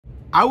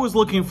I was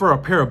looking for a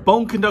pair of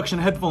bone conduction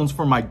headphones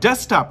for my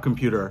desktop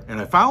computer, and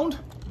I found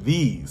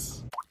these.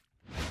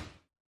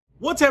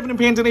 What's happening,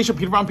 Panda Nation?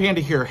 Peter Von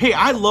Panda here. Hey,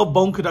 I love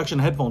bone conduction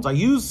headphones. I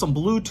use some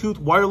Bluetooth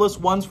wireless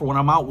ones for when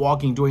I'm out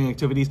walking, doing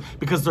activities,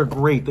 because they're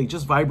great. They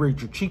just vibrate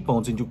your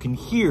cheekbones and you can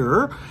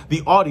hear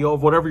the audio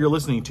of whatever you're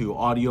listening to,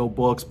 audio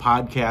books,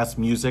 podcasts,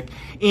 music,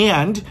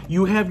 and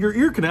you have your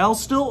ear canal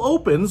still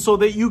open so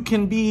that you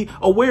can be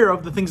aware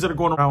of the things that are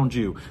going around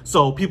you.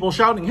 So people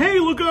shouting, hey,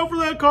 look out for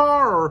that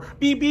car, or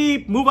beep,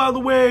 beep, move out of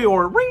the way,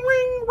 or ring,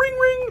 ring, ring,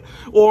 ring,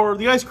 or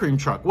the ice cream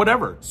truck,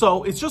 whatever.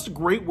 So it's just a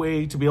great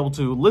way to be able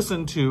to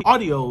listen to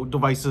audio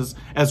devices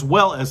as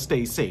well as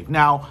stay safe.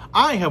 Now,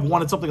 I have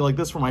wanted something like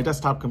this for my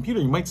desktop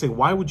computer. You might say,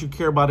 why would you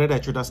care about it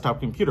at your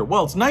desktop computer?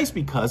 Well, it's nice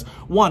because,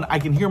 one, I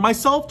can hear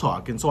myself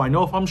talk, and so I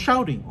know if I'm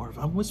shouting or if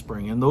I'm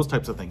whispering and those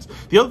types of things.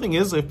 The other thing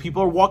is if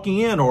people are walking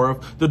in, or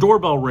if the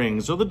doorbell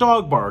rings, or the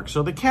dog barks,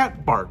 or the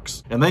cat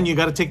barks, and then you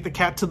got to take the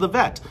cat to the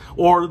vet,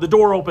 or the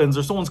door opens,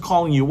 or someone's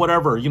calling you,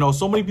 whatever. You know,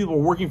 so many people are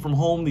working from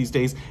home these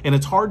days, and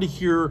it's hard to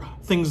hear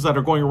things that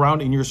are going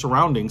around in your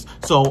surroundings.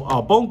 So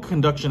a bone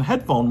conduction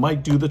headphone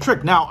might do the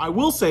trick. Now, I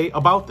will say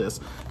about this,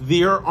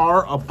 there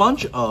are a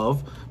bunch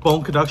of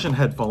bone conduction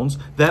headphones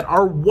that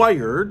are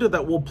wired,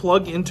 that will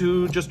plug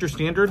into just your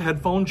standard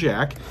headphone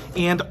jack,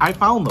 and I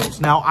found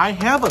those. Now, I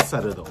have a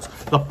set of those.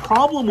 The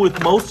problem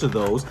with most of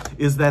those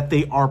is that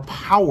they are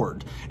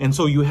powered, and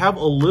so you have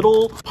a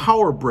little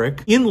power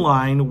brick in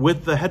line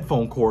with the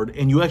headphone cord,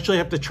 and you actually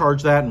have to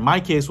charge that, in my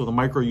case, with a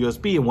micro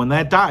USB, and when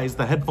that dies,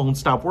 the headphones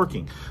stop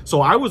working.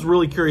 So I was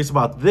really curious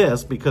about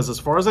this because, as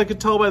far as I could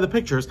tell by the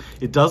pictures,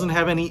 it doesn't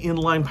have any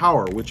inline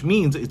power, which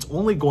means it's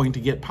only going to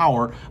get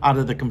power out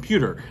of the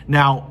computer.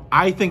 Now,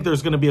 I think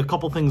there's going to be a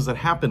couple things that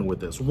happen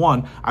with this.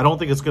 One, I don't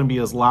think it's going to be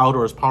as loud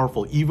or as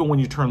powerful even when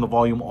you turn the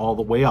volume all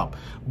the way up.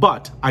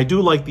 But I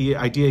do like the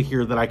idea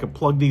here that I could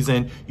plug these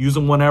in, use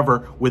them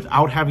whenever,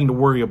 without having to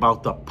worry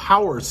about the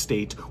power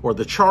state or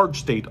the charge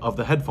state of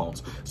the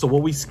headphones. So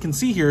what we can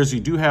see here is you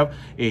do have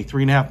a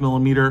 3.5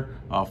 millimeter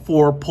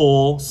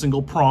 4-pole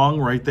single prong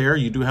right there.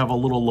 You do have a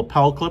little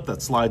lapel clip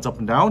that slides up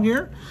and down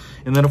here.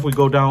 And then if we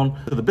go down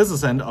to the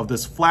business end of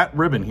this flat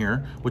ribbon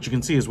here, what you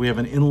can see is we have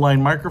an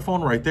inline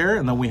microphone right there,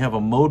 and then we have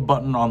a mode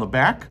button on the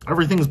back.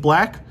 Everything's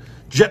black,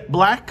 jet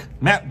black,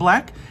 matte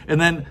black, and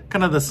then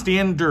kind of the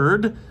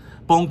standard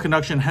bone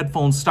conduction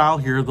headphone style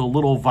here, the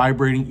little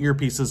vibrating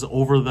earpieces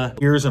over the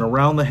ears and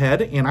around the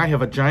head. And I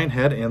have a giant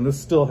head, and this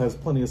still has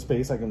plenty of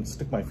space. I can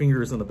stick my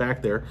fingers in the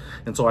back there,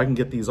 and so I can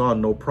get these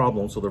on no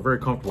problem. So they're very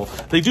comfortable.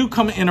 They do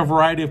come in a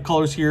variety of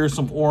colors here,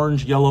 some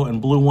orange, yellow,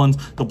 and blue ones.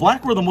 The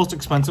black were the most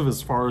expensive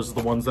as far as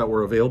the ones that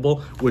were available,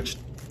 which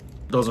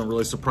doesn't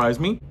really surprise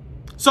me.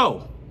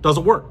 So, does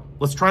it work?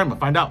 Let's try them and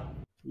find out.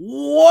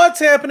 What's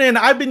happening?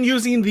 I've been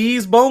using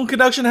these bone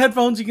conduction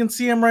headphones. You can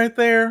see them right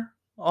there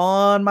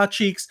on my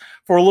cheeks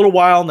for a little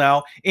while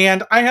now,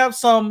 and I have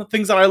some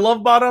things that I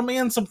love about them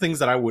and some things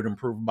that I would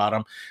improve about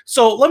them.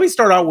 So let me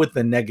start out with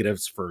the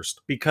negatives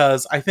first,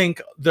 because I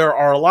think there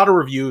are a lot of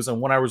reviews,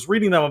 and when I was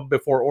reading them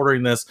before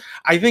ordering this,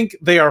 I think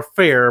they are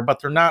fair,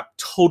 but they're not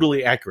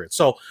totally accurate.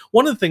 So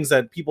one of the things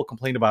that people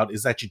complain about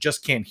is that you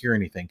just can't hear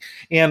anything,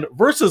 and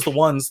versus the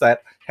ones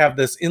that have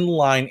this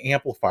inline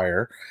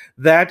amplifier,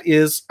 that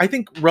is, I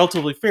think,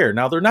 relatively fair.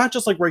 Now, they're not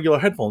just like regular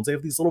headphones. They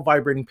have these little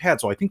vibrating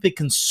pads, so I think they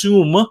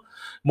consume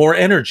more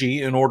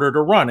energy in order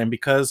to run. And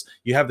because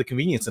you have the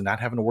convenience of not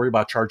having to worry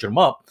about charging them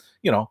up,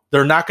 you know,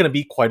 they're not going to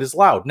be quite as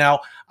loud. Now,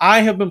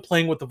 I have been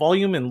playing with the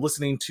volume and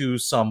listening to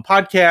some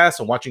podcasts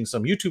and watching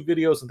some YouTube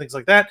videos and things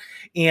like that,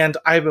 and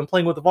I've been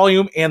playing with the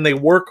volume, and they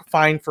work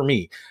fine for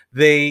me.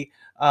 They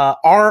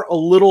are a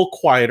little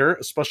quieter,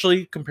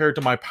 especially compared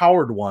to my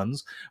powered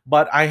ones,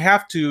 but I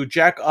have to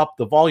jack up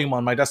the volume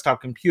on my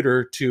desktop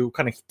computer to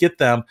kind of get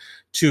them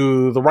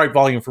to the right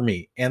volume for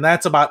me, and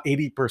that's about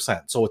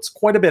 80%. So it's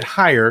quite a bit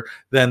higher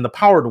than the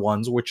powered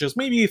ones, which is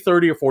maybe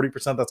 30 or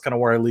 40%. That's kind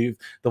of where I leave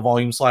the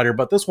volume slider,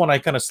 but this one I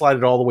kind of slide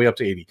it all the way up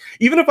to 80.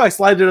 Even if I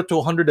slide it up to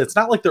 100, it's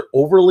not like they're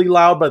overly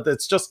loud, but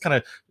it's just kind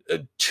of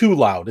too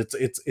loud.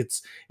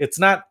 It's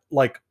not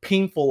like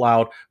painful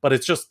loud, but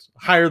it's just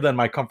higher than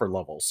my comfort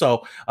level.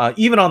 So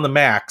even on the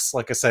max,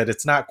 like I said,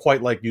 it's not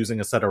quite like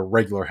using a set of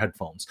regular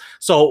headphones.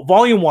 So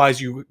volume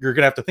wise, you're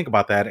gonna have to think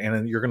about that,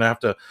 and you're gonna have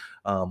to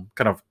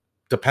kind of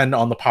depend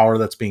on the power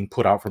that's being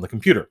put out from the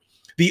computer.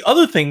 The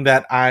other thing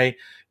that I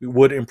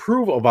would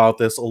improve about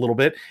this a little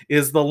bit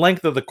is the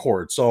length of the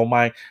cord. So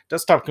my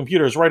desktop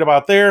computer is right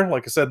about there.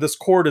 Like I said, this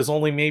cord is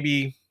only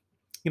maybe,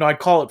 you know, I'd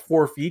call it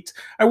 4 feet.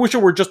 I wish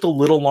it were just a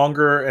little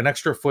longer. An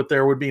extra foot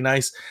there would be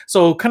nice.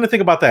 So kind of think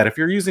about that. If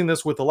you're using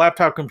this with a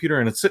laptop computer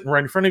and it's sitting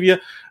right in front of you,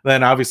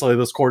 then obviously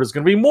this cord is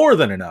going to be more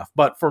than enough.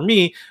 But for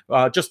me,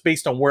 just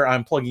based on where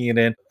I'm plugging it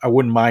in, I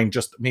wouldn't mind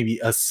just maybe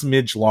a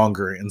smidge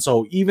longer. And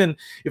so even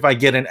if I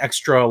get an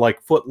extra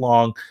like foot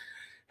long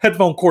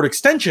headphone cord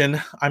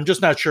extension, I'm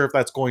just not sure if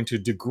that's going to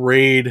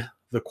degrade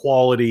the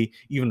quality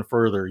even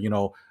further, you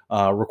know,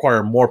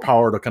 require more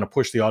power to kind of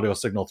push the audio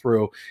signal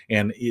through,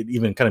 and it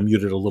even kind of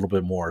mute it a little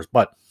bit more.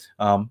 But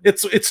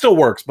it still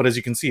works, but as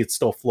you can see, it's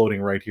still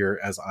floating right here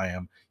as I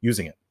am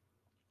using it.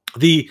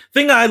 The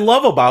thing I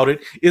love about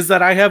it is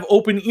that I have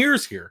open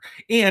ears here,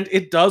 and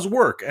it does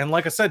work. And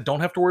like I said, don't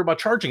have to worry about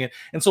charging it.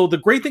 And so the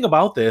great thing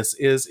about this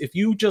is if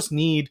you just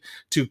need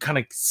to kind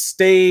of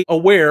stay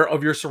aware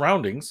of your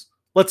surroundings,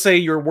 let's say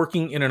you're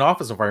working in an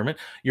office environment,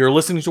 you're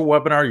listening to a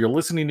webinar, you're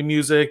listening to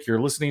music,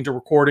 you're listening to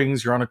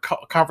recordings, you're on a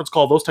conference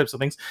call, those types of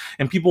things,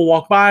 and people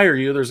walk by,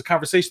 or there's a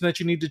conversation that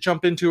you need to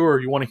jump into, or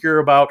you want to hear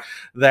about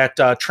that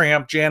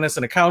tramp Janice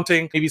in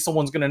accounting. Maybe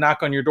someone's going to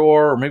knock on your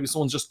door, or maybe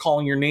someone's just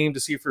calling your name to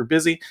see if you're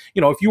busy.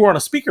 If you were on a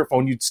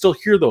speakerphone, you'd still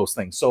hear those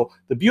things. So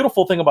the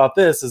beautiful thing about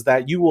this is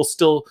that you will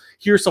still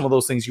hear some of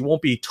those things. You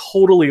won't be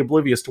totally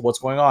oblivious to what's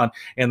going on.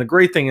 And the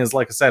great thing is,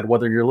 like I said,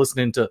 whether you're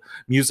listening to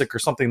music or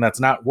something that's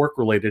not work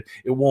related,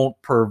 it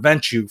won't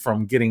prevent you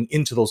from getting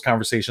into those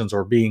conversations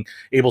or being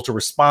able to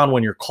respond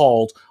when you're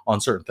called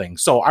on certain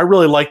things. So I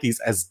really like these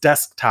as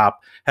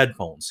desktop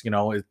headphones.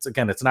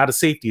 It's not a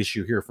safety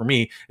issue here for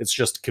me. It's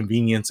just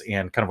convenience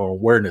and kind of an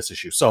awareness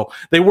issue. So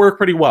they work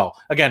pretty well.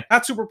 Again,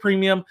 not super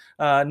premium,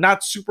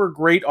 not super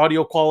great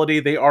audio quality.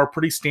 They are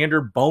pretty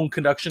standard bone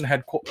conduction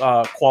head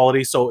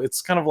quality. So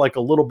it's kind of like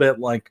a little bit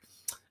like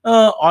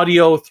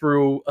audio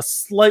through a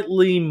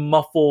slightly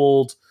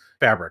muffled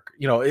fabric.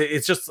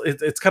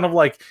 It's kind of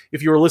like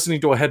if you were listening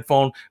to a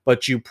headphone,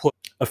 but you put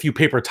a few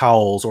paper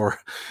towels or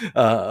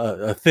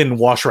a thin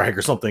wash rag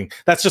or something.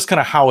 That's just kind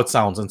of how it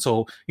sounds. And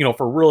so,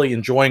 for really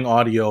enjoying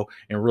audio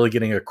and really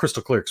getting a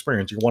crystal clear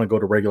experience, you want to go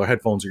to regular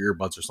headphones or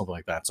earbuds or something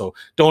like that. So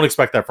don't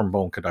expect that from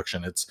bone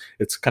conduction.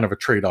 It's kind of a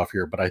trade-off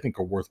here, but I think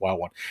a worthwhile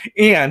one.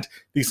 And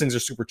these things are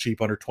super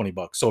cheap, under $20.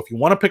 So if you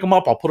want to pick them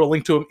up, I'll put a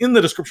link to them in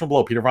the description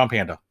below. Peter Von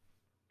Panda,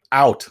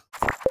 out.